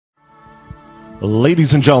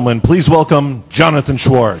Ladies and gentlemen, please welcome Jonathan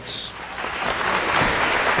Schwartz.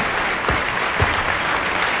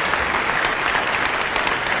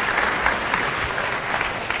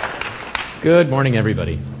 Good morning,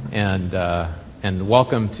 everybody, and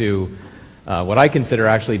welcome to what I consider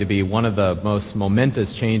actually to be one of the most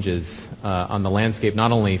momentous changes on the landscape,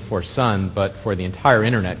 not only for Sun, but for the entire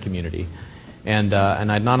Internet community. And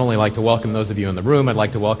I'd not only like to welcome those of you in the room, I'd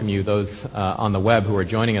like to welcome you, those on the web who are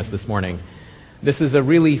joining us this morning. This is a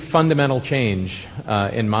really fundamental change,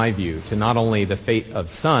 in my view, to not only the fate of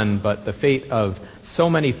Sun, but the fate of so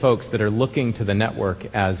many folks that are looking to the network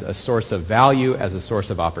as a source of value, as a source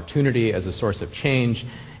of opportunity, as a source of change,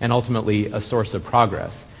 and ultimately a source of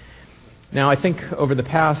progress. Now, I think over the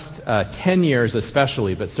past 10 years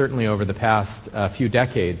especially, but certainly over the past few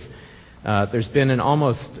decades, there's been an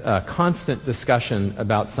almost constant discussion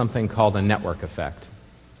about something called a network effect.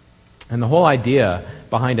 And the whole idea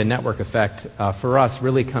behind a network effect for us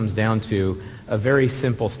really comes down to a very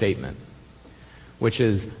simple statement, which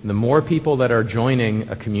is the more people that are joining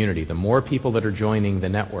a community, the more people that are joining the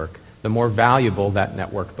network, the more valuable that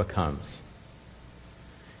network becomes.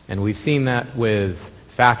 And we've seen that with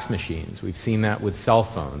fax machines, we've seen that with cell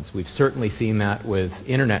phones, we've certainly seen that with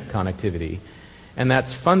internet connectivity. And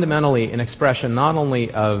that's fundamentally an expression not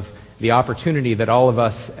only of the opportunity that all of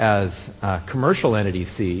us as commercial entities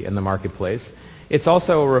see in the marketplace, it's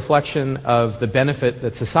also a reflection of the benefit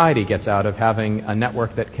that society gets out of having a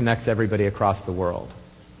network that connects everybody across the world.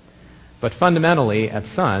 But fundamentally at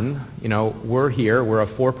Sun, we're here, we're a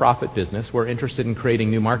for-profit business, we're interested in creating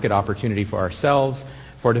new market opportunity for ourselves,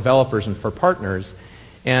 for developers, and for partners.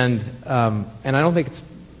 And I don't think it's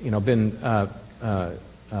been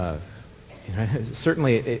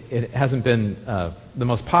certainly it hasn't been the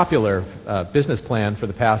most popular business plan for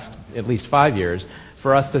the past at least 5 years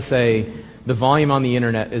for us to say the volume on the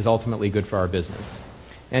internet is ultimately good for our business.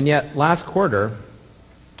 And yet last quarter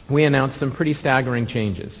we announced some pretty staggering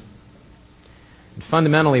changes. And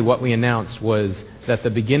fundamentally what we announced was that the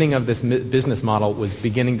beginning of this business model was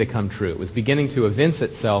beginning to come true. It was beginning to evince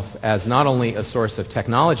itself as not only a source of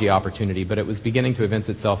technology opportunity, but it was beginning to evince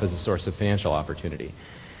itself as a source of financial opportunity.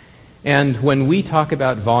 And when we talk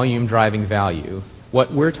about volume driving value,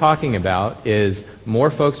 what we're talking about is more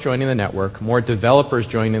folks joining the network, more developers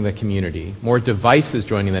joining the community, more devices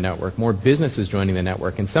joining the network, more businesses joining the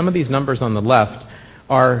network. And some of these numbers on the left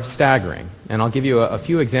are staggering. And I'll give you a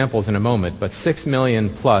few examples in a moment, but 6 million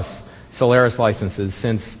plus Solaris licenses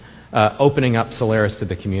since opening up Solaris to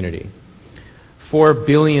the community. 4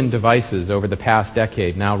 billion devices over the past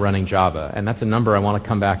decade now running Java, and that's a number I want to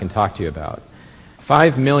come back and talk to you about.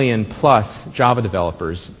 5 million plus Java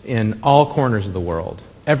developers in all corners of the world,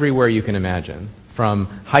 everywhere you can imagine, from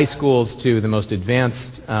high schools to the most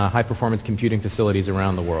advanced high-performance computing facilities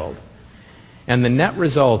around the world. And the net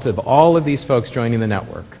result of all of these folks joining the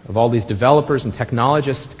network, of all these developers and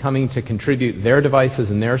technologists coming to contribute their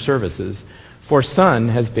devices and their services, for Sun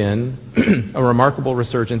has been a remarkable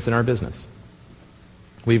resurgence in our business.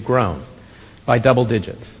 We've grown by double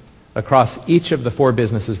digits across each of the 4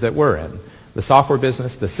 businesses that we're in: the software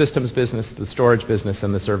business, the systems business, the storage business,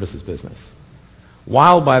 and the services business.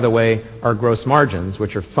 While, by the way, our gross margins,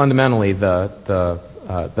 which are fundamentally the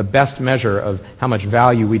best measure of how much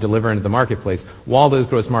value we deliver into the marketplace, while those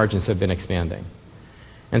gross margins have been expanding.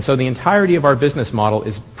 And so the entirety of our business model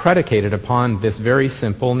is predicated upon this very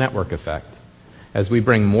simple network effect. As we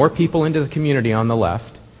bring more people into the community on the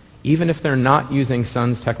left, even if they're not using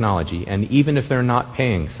Sun's technology, and even if they're not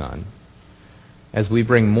paying Sun, as we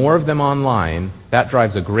bring more of them online, that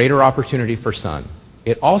drives a greater opportunity for Sun.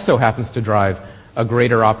 It also happens to drive a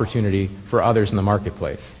greater opportunity for others in the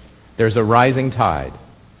marketplace. There's a rising tide,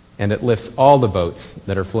 and it lifts all the boats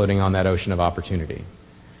that are floating on that ocean of opportunity.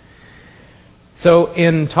 So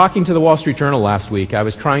in talking to the Wall Street Journal last week, I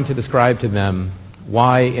was trying to describe to them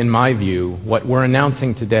why, in my view, what we're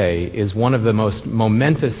announcing today is one of the most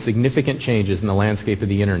momentous, significant changes in the landscape of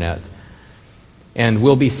the Internet, and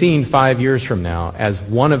will be seen 5 years from now as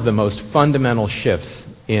one of the most fundamental shifts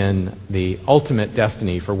in the ultimate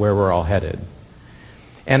destiny for where we're all headed.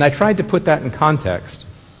 And I tried to put that in context.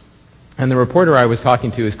 And the reporter I was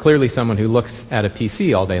talking to is clearly someone who looks at a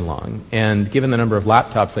PC all day long. And given the number of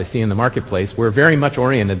laptops I see in the marketplace, we're very much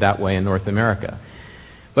oriented that way in North America.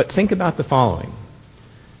 But think about the following.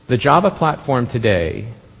 The Java platform today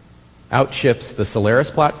outships the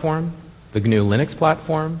Solaris platform, the GNU Linux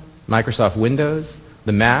platform, Microsoft Windows,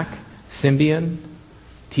 the Mac, Symbian,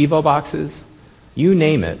 TiVo boxes, you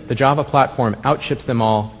name it, the Java platform outships them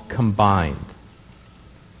all combined.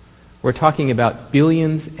 We're talking about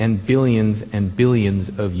billions and billions and billions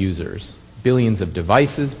of users billions of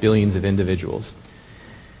devices, billions of individuals.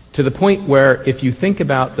 To the point where if you think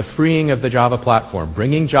about the freeing of the Java platform,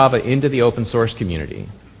 bringing Java into the open source community,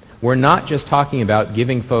 we're not just talking about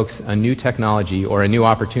giving folks a new technology or a new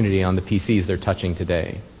opportunity on the PCs they're touching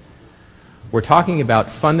today. We're talking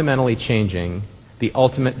about fundamentally changing the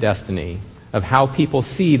ultimate destiny of how people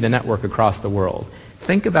see the network across the world.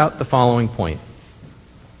 Think about the following point.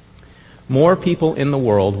 More people in the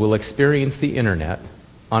world will experience the internet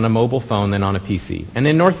on a mobile phone than on a PC. And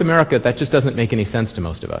in North America, that just doesn't make any sense to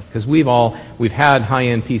most of us, because we've had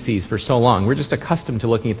high-end PCs for so long. We're just accustomed to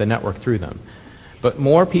looking at the network through them. But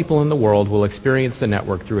more people in the world will experience the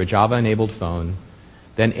network through a Java-enabled phone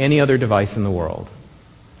than any other device in the world.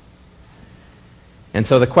 And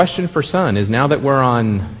so the question for Sun is, now that we're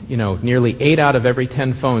on, nearly 8 out of every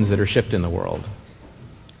 10 phones that are shipped in the world,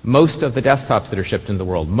 most of the desktops that are shipped in the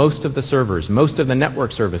world, most of the servers, most of the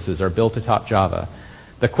network services are built atop Java.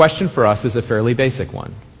 The question for us is a fairly basic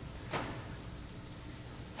one.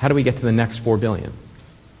 How do we get to the next 4 billion?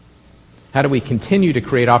 How do we continue to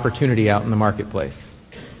create opportunity out in the marketplace?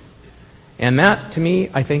 And that, to me,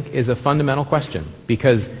 I think is a fundamental question.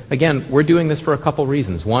 Because, again, we're doing this for a couple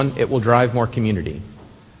reasons. One, it will drive more community.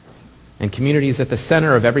 And community is at the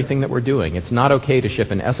center of everything that we're doing. It's not okay to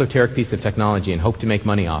ship an esoteric piece of technology and hope to make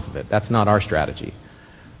money off of it. That's not our strategy.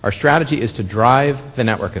 Our strategy is to drive the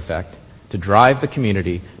network effect, to drive the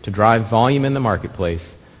community, to drive volume in the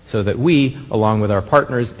marketplace, so that we, along with our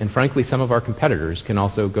partners and frankly some of our competitors, can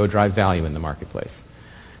also go drive value in the marketplace.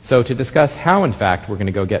 So to discuss how, in fact, we're going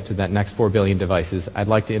to go get to that next 4 billion devices, I'd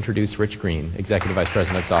like to introduce Rich Green, Executive Vice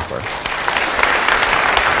President of Software.